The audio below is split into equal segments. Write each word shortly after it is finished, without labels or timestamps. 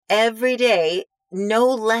every day, no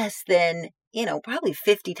less than, probably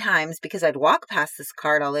 50 times, because I'd walk past this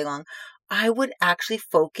card all day long, I would actually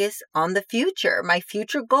focus on the future, my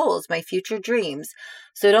future goals, my future dreams.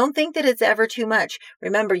 So don't think that it's ever too much.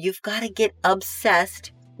 Remember, you've got to get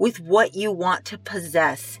obsessed with what you want to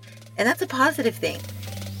possess. And that's a positive thing.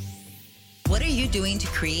 What are you doing to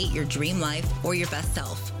create your dream life or your best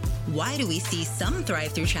self? Why do we see some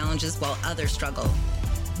thrive through challenges while others struggle?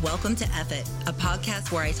 Welcome to F It, a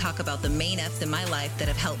podcast where I talk about the main F's in my life that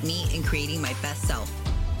have helped me in creating my best self.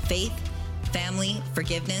 Faith, family,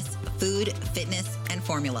 forgiveness, food, fitness, and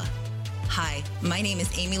formula. Hi, my name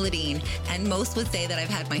is Amy Ledeen, and most would say that I've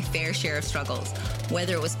had my fair share of struggles,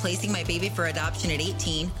 whether it was placing my baby for adoption at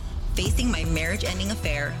 18, facing my marriage-ending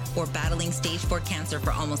affair, or battling stage 4 cancer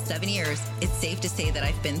for almost 7 years. It's safe to say that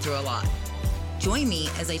I've been through a lot. Join me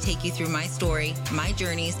as I take you through my story, my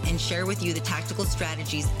journeys, and share with you the tactical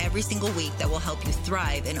strategies every single week that will help you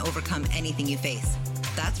thrive and overcome anything you face.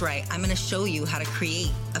 That's right, I'm going to show you how to create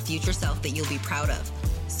a future self that you'll be proud of.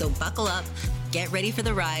 So buckle up, get ready for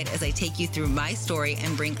the ride as I take you through my story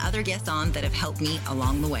and bring other guests on that have helped me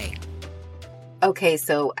along the way. Okay,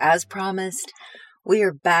 so as promised, we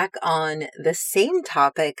are back on the same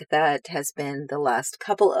topic that has been the last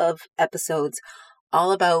couple of episodes,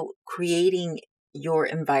 all about creating your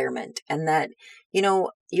environment, and that,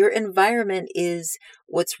 your environment is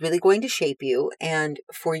what's really going to shape you. And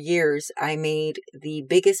for years, I made the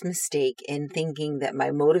biggest mistake in thinking that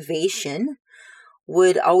my motivation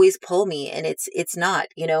would always pull me. And it's not,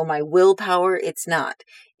 my willpower, it's not.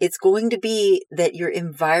 It's going to be that your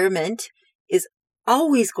environment is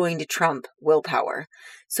always going to trump willpower.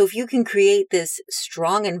 So if you can create this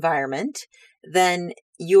strong environment, then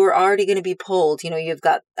you're already going to be pulled. You've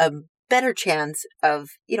got a better chance of,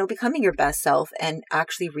 becoming your best self and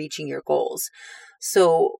actually reaching your goals.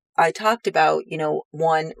 So I talked about,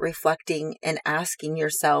 one, reflecting and asking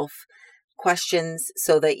yourself questions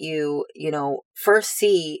so that you, first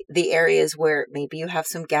see the areas where maybe you have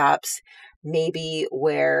some gaps, maybe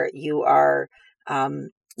where you are,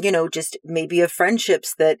 just maybe you have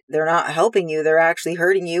friendships that they're not helping you, they're actually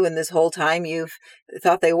hurting you. And this whole time you've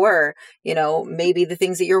thought they were, maybe the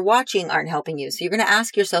things that you're watching aren't helping you. So you're going to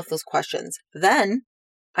ask yourself those questions. Then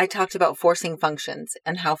I talked about forcing functions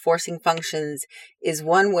and how forcing functions is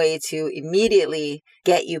one way to immediately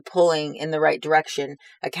get you pulling in the right direction.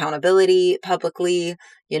 Accountability publicly,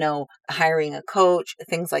 hiring a coach,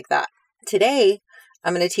 things like that. Today,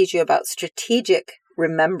 I'm going to teach you about strategic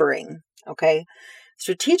remembering. Okay.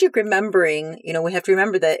 Strategic remembering, we have to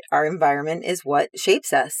remember that our environment is what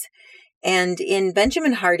shapes us. And in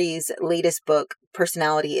Benjamin Hardy's latest book,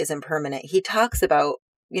 Personality Isn't Permanent, he talks about,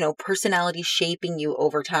 personality shaping you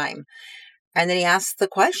over time. And then he asks the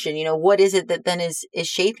question, what is it that then is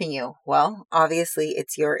shaping you? Well, obviously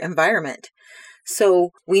it's your environment. So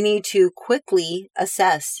we need to quickly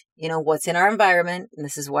assess, what's in our environment. And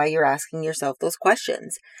this is why you're asking yourself those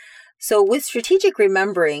questions. So with strategic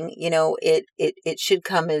remembering, it should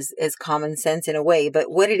come as common sense in a way. But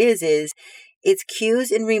what it is it's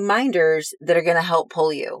cues and reminders that are going to help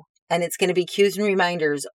pull you. And it's going to be cues and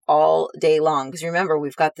reminders all day long. Because remember,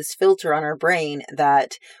 we've got this filter on our brain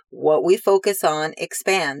that what we focus on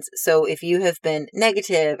expands. So if you have been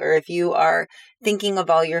negative or if you are thinking of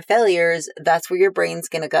all your failures, that's where your brain's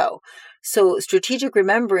going to go. So strategic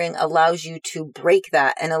remembering allows you to break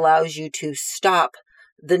that and allows you to stop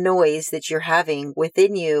the noise that you're having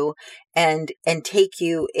within you and take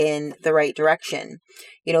you in the right direction.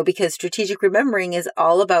 Because strategic remembering is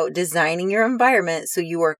all about designing your environment so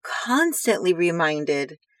you are constantly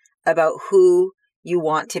reminded about who you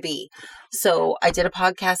want to be. So I did a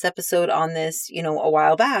podcast episode on this, a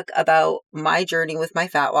while back about my journey with my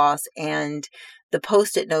fat loss and the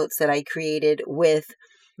Post-it notes that I created with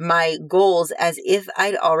my goals as if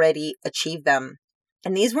I'd already achieved them.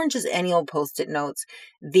 And these weren't just any old Post-it notes.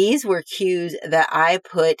 These were cues that I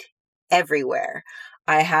put everywhere.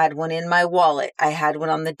 I had one in my wallet. I had one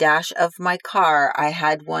on the dash of my car. I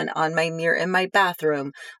had one on my mirror in my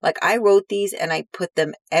bathroom. I wrote these and I put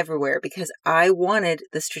them everywhere because I wanted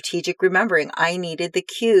the strategic remembering. I needed the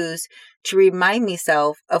cues to remind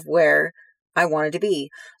myself of where I wanted to be.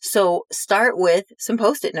 So start with some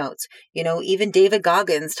Post-it notes. Even David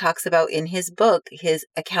Goggins talks about in his book, his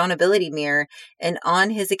accountability mirror, and on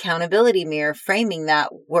his accountability mirror, framing that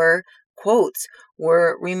were quotes,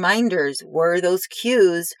 were reminders, were those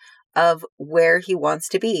cues of where he wants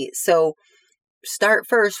to be. So start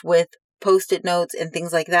first with Post-it notes and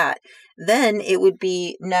things like that. Then it would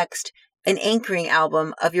be next an anchoring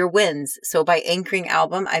album of your wins. So by anchoring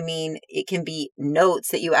album, I mean, it can be notes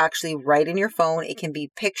that you actually write in your phone. It can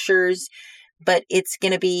be pictures, but it's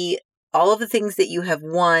going to be all of the things that you have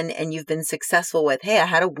won and you've been successful with. Hey, I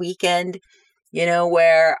had a weekend,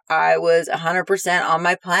 where I was 100% on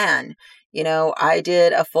my plan. I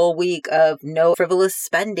did a full week of no frivolous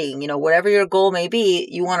spending, whatever your goal may be,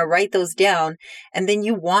 you want to write those down. And then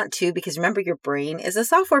you want to, because remember, your brain is a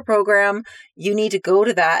software program. You need to go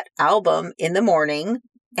to that album in the morning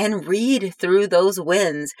and read through those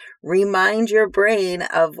wins. Remind your brain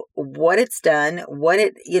of what it's done, what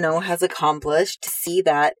it, has accomplished to see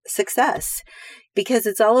that success. Because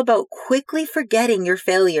it's all about quickly forgetting your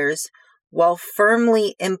failures while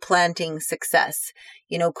firmly implanting success.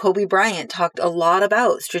 Kobe Bryant talked a lot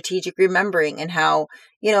about strategic remembering and how,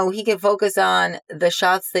 he could focus on the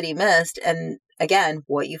shots that he missed. And again,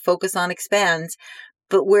 what you focus on expands.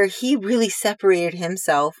 But where he really separated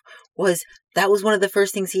himself was that was one of the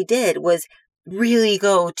first things he did was really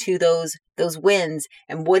go to those wins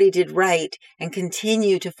and what he did right and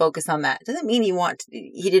continue to focus on that. Doesn't mean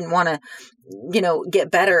he didn't want to,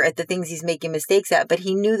 get better at the things he's making mistakes at, but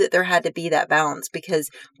he knew that there had to be that balance, because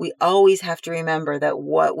we always have to remember that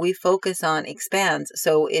what we focus on expands.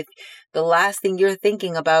 So if the last thing you're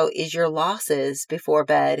thinking about is your losses before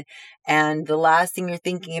bed, and the last thing you're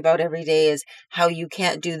thinking about every day is how you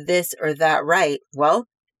can't do this or that right, well,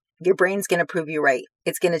 your brain's going to prove you right.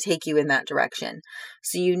 It's going to take you in that direction.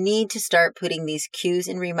 So you need to start putting these cues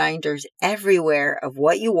and reminders everywhere of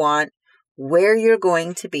what you want, where you're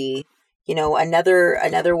going to be.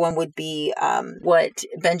 Another one would be what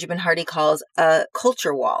Benjamin Hardy calls a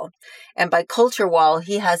culture wall. And by culture wall,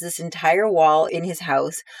 he has this entire wall in his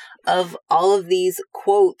house of all of these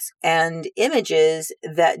quotes and images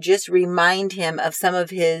that just remind him of some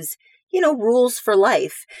of his rules for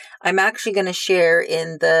life. I'm actually going to share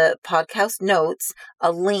in the podcast notes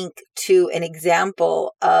a link to an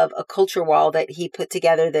example of a culture wall that he put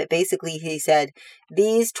together that basically he said,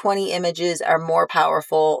 these 20 images are more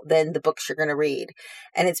powerful than the books you're going to read.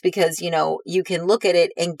 And it's because, you can look at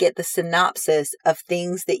it and get the synopsis of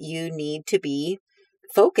things that you need to be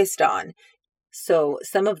focused on. So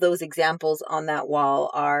some of those examples on that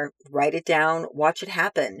wall are write it down, watch it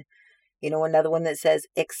happen. Another one that says,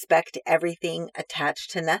 expect everything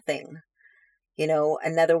attached to nothing.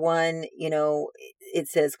 Another one, it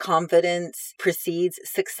says confidence precedes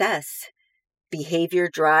success. Behavior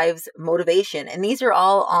drives motivation. And these are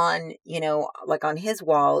all on, like on his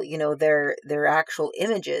wall, they're actual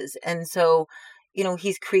images. And so,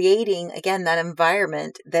 he's creating, again, that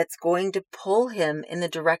environment that's going to pull him in the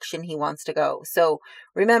direction he wants to go. So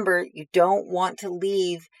remember, you don't want to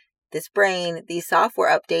leave this brain, these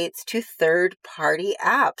software updates to third-party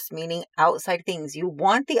apps, meaning outside things. You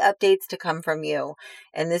want the updates to come from you.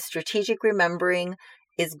 And this strategic remembering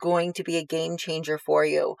is going to be a game changer for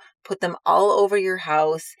you. Put them all over your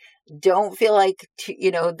house. Don't feel like,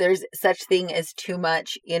 there's such thing as too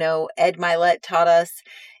much. Ed Milet taught us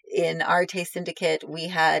in our Taste Syndicate, we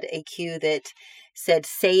had a cue that said,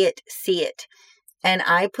 say it, see it. And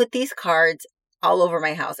I put these cards all over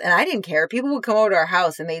my house. And I didn't care. People would come over to our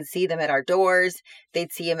house and they'd see them at our doors.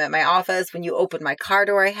 They'd see them at my office. When you opened my car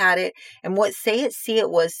door, I had it. And what Say It, See It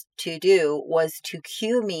was to do was to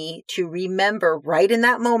cue me to remember right in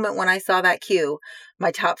that moment when I saw that cue, my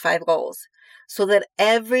top 5 goals. So that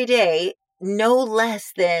every day, no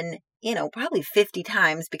less than, probably 50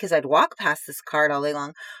 times, because I'd walk past this card all day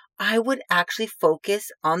long, I would actually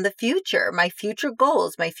focus on the future, my future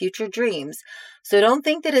goals, my future dreams. So don't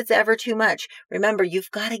think that it's ever too much. Remember,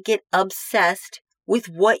 you've got to get obsessed with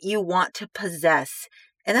what you want to possess.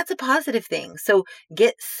 And that's a positive thing. So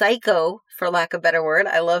get psycho, for lack of a better word.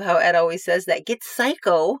 I love how Ed always says that. Get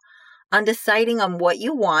psycho on deciding on what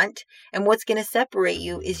you want. And what's going to separate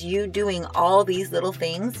you is you doing all these little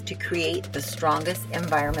things to create the strongest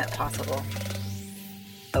environment possible.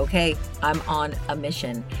 Okay, I'm on a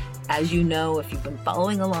mission. As you know, if you've been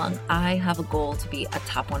following along, I have a goal to be a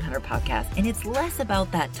top 100 podcast. And it's less about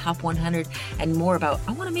that top 100 and more about,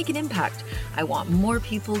 I want to make an impact. I want more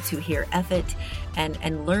people to hear Effort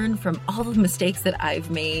and learn from all the mistakes that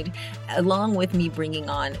I've made, along with me bringing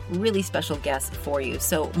on really special guests for you.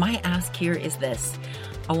 So my ask here is this.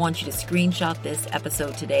 I want you to screenshot this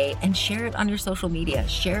episode today and share it on your social media.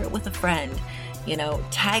 Share it with a friend.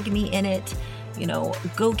 Tag me in it.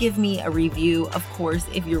 Go give me a review, of course,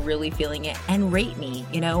 if you're really feeling it, and rate me.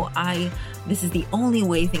 This is the only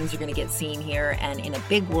way things are going to get seen here. And in a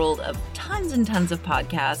big world of tons and tons of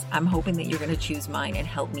podcasts, I'm hoping that you're going to choose mine and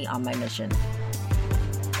help me on my mission.